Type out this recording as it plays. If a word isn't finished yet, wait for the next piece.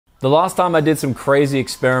The last time I did some crazy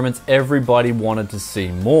experiments, everybody wanted to see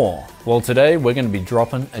more. Well, today we're going to be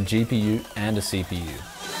dropping a GPU and a CPU.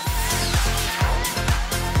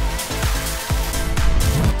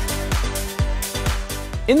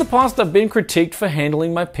 In the past, I've been critiqued for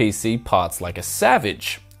handling my PC parts like a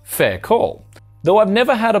savage. Fair call. Though I've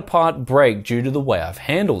never had a part break due to the way I've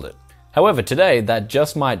handled it. However, today that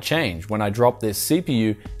just might change when I drop this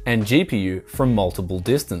CPU and GPU from multiple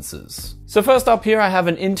distances. So first up here I have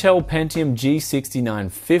an Intel Pentium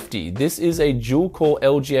G6950. This is a dual-core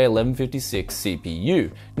LGA 1156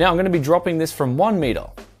 CPU. Now I'm going to be dropping this from 1 meter.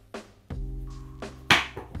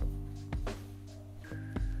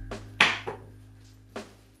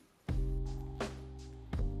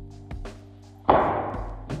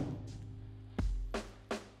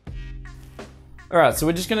 Alright, so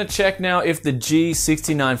we're just going to check now if the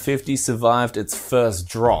G6950 survived its first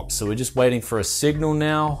drop. So we're just waiting for a signal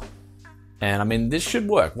now. And I mean, this should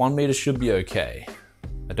work. 1 meter should be okay.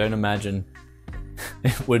 I don't imagine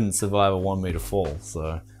it wouldn't survive a 1 meter fall.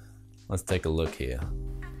 So let's take a look here.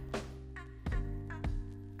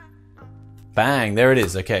 Bang, there it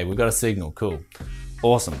is. Okay, we've got a signal. Cool.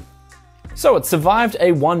 Awesome. So it survived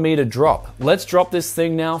a 1 meter drop. Let's drop this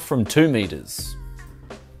thing now from 2 meters.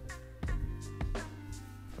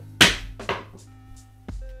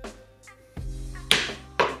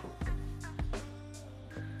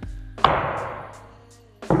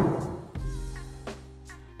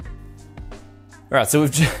 Alright, so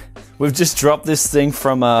we've just dropped this thing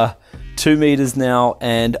from 2 meters now,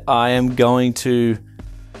 and I am going to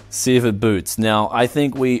see if it boots. Now, I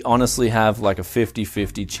think we honestly have like a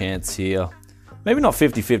 50-50 chance here. Maybe not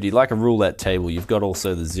 50-50, like a roulette table. You've got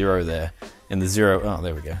also the 0 there, and the 0, oh,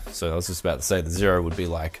 there we go. So I was just about to say the 0 would be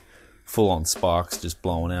like full-on sparks just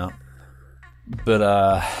blowing out. But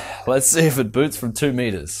let's see if it boots from 2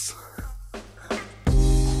 meters.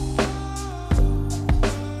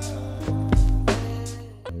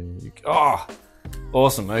 Oh,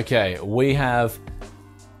 awesome. Okay, we have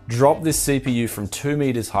dropped this CPU from 2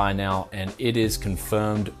 meters high now, and it is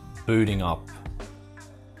confirmed booting up.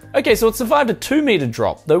 Okay, so it survived a 2 meter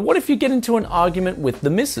drop, though what if you get into an argument with the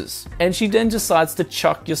missus, and she then decides to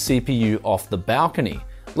chuck your CPU off the balcony?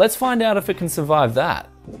 Let's find out if it can survive that.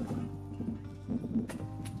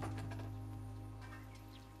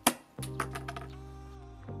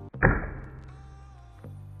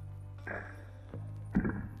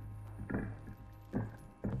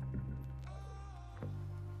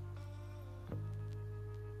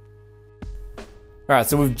 Alright,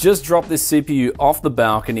 so we've just dropped this CPU off the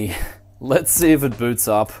balcony. Let's see if it boots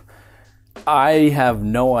up. I have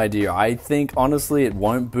no idea. I think, honestly, it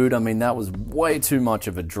won't boot. I mean, that was way too much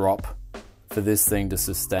of a drop for this thing to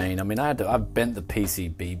sustain. I mean, I've bent the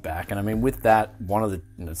PCB back, and I mean, with that,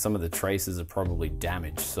 some of the traces are probably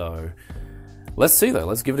damaged. So, let's see though.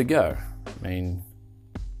 Let's give it a go. I mean,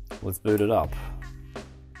 let's boot it up.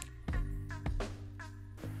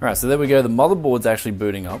 Alright, so there we go. The motherboard's actually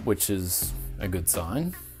booting up, which is a good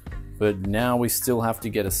sign, but now we still have to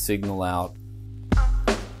get a signal out.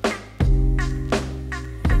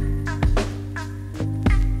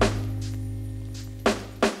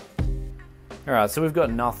 Alright, so we've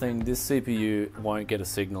got nothing. This CPU won't get a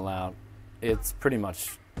signal out. It's bricked.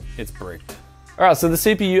 Alright, so the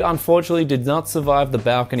CPU unfortunately did not survive the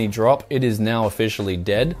balcony drop. It is now officially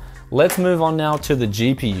dead. Let's move on now to the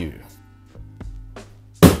GPU.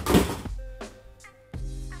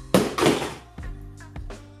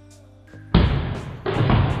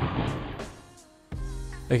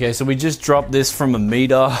 Okay, so we just dropped this from 1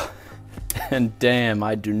 meter, and damn,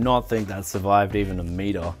 I do not think that survived even 1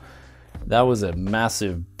 meter. That was a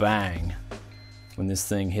massive bang when this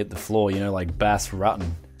thing hit the floor, you know, like Bass Rutten.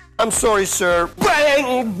 I'm sorry, sir.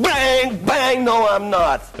 Bang, bang, bang, no I'm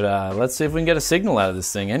not. But let's see if we can get a signal out of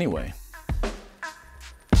this thing anyway.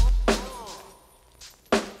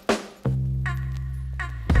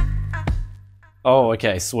 Oh,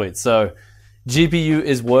 okay, sweet. So GPU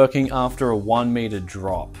is working after a 1 meter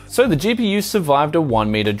drop. So the GPU survived a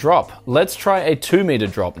 1 meter drop. Let's try a 2 meter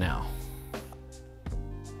drop now.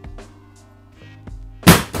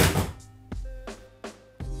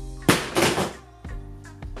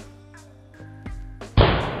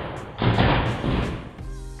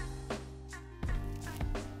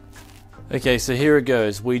 Okay, so here it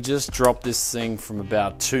goes. We just dropped this thing from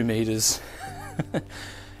about 2 meters.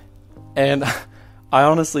 And I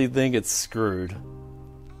honestly think it's screwed.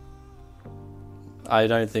 I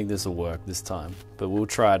don't think this will work this time, but we'll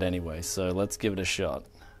try it anyway, so let's give it a shot.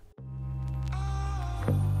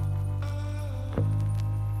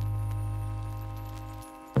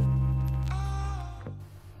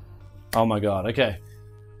 Oh my god, okay.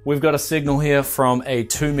 We've got a signal here from a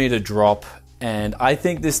 2 meter drop, and I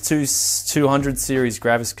think this 200 series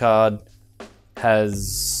graphics card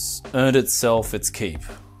has earned itself its keep.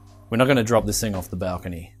 We're not going to drop this thing off the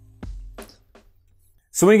balcony.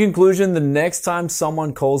 So in conclusion, the next time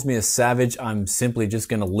someone calls me a savage, I'm simply just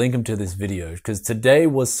going to link them to this video, because today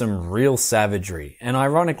was some real savagery. And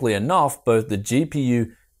ironically enough, both the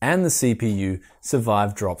GPU and the CPU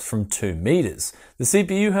survived drops from 2 meters. The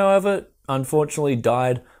CPU, however, unfortunately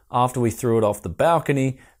died after we threw it off the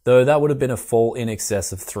balcony, though that would have been a fall in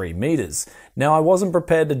excess of 3 meters. Now, I wasn't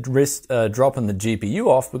prepared to risk dropping the GPU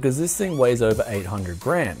off because this thing weighs over 800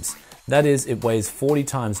 grams. That is, it weighs 40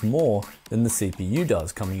 times more than the CPU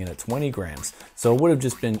does, coming in at 20 grams. So it would have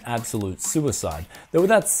just been absolute suicide. Though with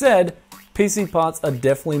that said, PC parts are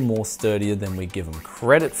definitely more sturdier than we give them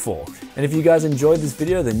credit for. And if you guys enjoyed this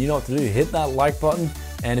video, then you know what to do. Hit that like button.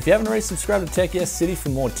 And if you haven't already subscribed to Tech Yes City for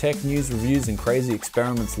more tech news, reviews, and crazy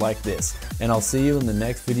experiments like this. And I'll see you in the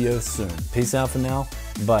next video soon. Peace out for now.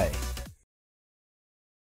 Bye.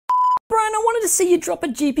 Brian, I wanted to see you drop a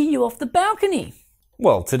GPU off the balcony.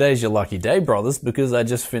 Well, today's your lucky day, brothers, because I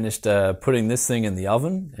just finished putting this thing in the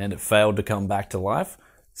oven and it failed to come back to life.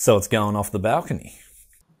 So it's going off the balcony.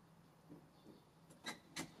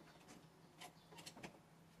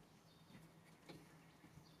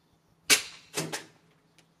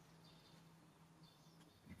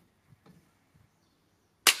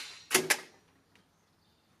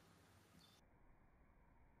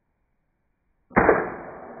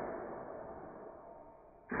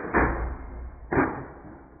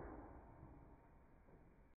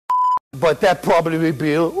 But that probably would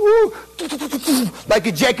be like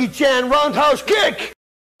a Jackie Chan roundhouse kick.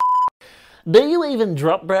 Do you even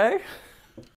drop, bro?